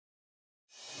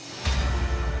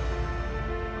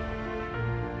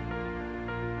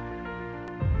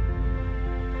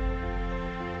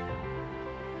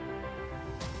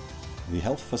The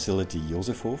health facility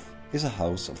Josefhof is a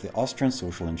house of the Austrian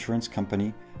social insurance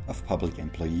company of public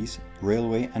employees,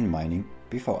 railway and mining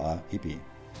BVA EB,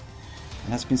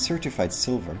 and has been certified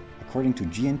silver according to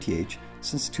GNTH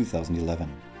since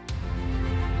 2011.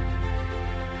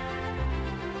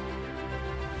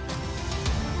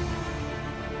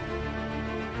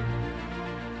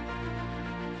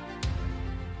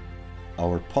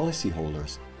 Our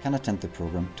policyholders can attend the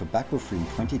program tobacco-free in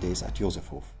 20 days at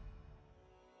Josefhof.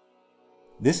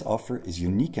 This offer is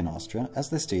unique in Austria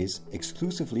as this day is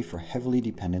exclusively for heavily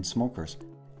dependent smokers,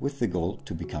 with the goal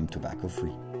to become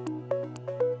tobacco-free.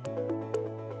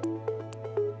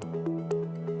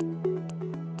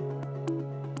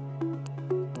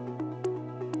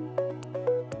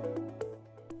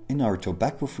 In our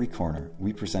tobacco-free corner,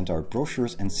 we present our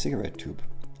brochures and cigarette tube,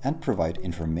 and provide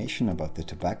information about the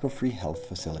tobacco-free health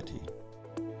facility.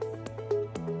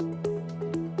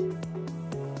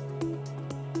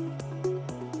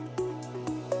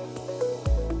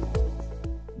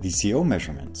 The CO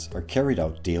measurements are carried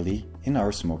out daily in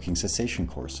our smoking cessation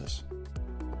courses.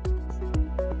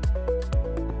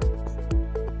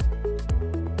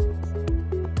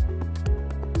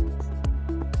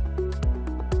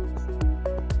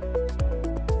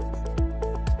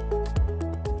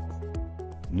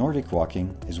 Nordic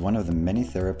walking is one of the many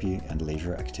therapy and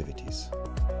leisure activities.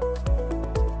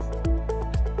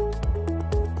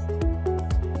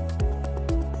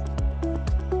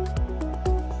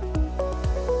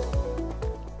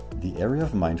 The area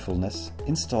of mindfulness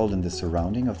installed in the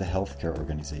surrounding of the healthcare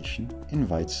organization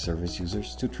invites service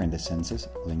users to train the senses,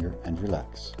 linger and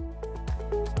relax.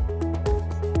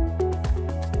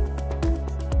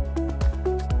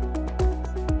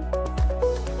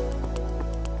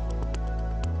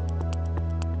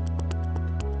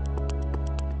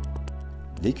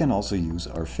 They can also use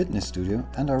our fitness studio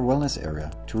and our wellness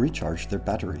area to recharge their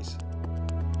batteries.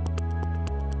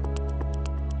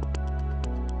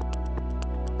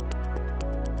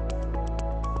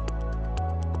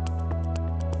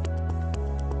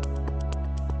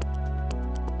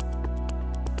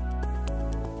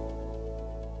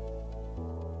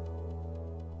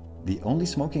 The only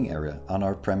smoking area on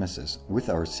our premises with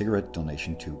our cigarette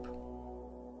donation tube.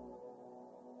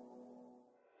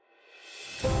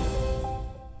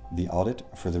 The audit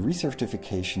for the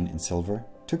recertification in silver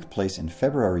took place in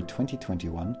February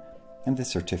 2021 and the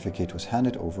certificate was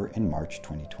handed over in March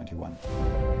 2021.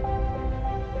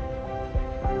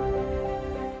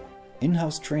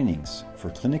 In-house trainings for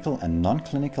clinical and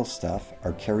non-clinical staff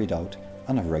are carried out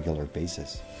on a regular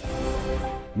basis.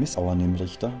 Ms.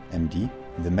 Auernimrichter, MD,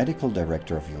 the medical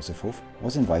director of Josefhof,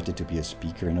 was invited to be a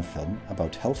speaker in a film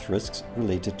about health risks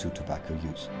related to tobacco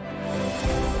use.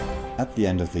 At the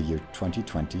end of the year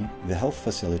 2020, the health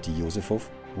facility Josefhof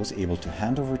was able to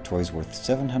hand over toys worth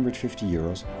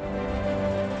 €750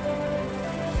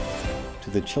 to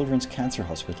the Children's Cancer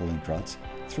Hospital in Graz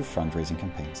through fundraising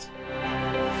campaigns.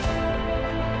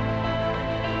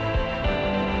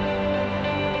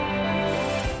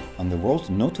 On the World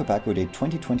No Tobacco Day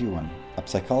 2021, a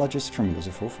psychologist from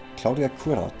Josefhof, Claudia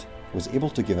Kurat, was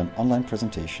able to give an online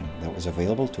presentation that was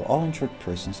available to all insured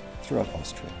persons throughout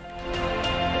Austria.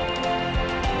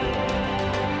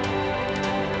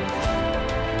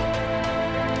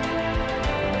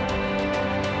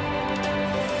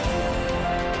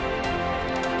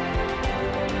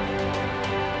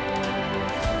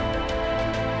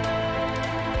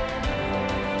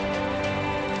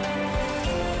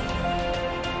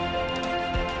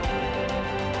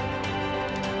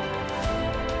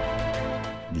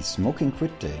 The Smoking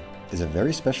Quit Day is a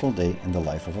very special day in the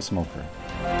life of a smoker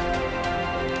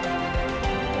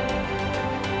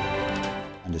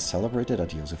and is celebrated at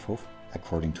Josefhof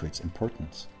according to its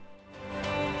importance.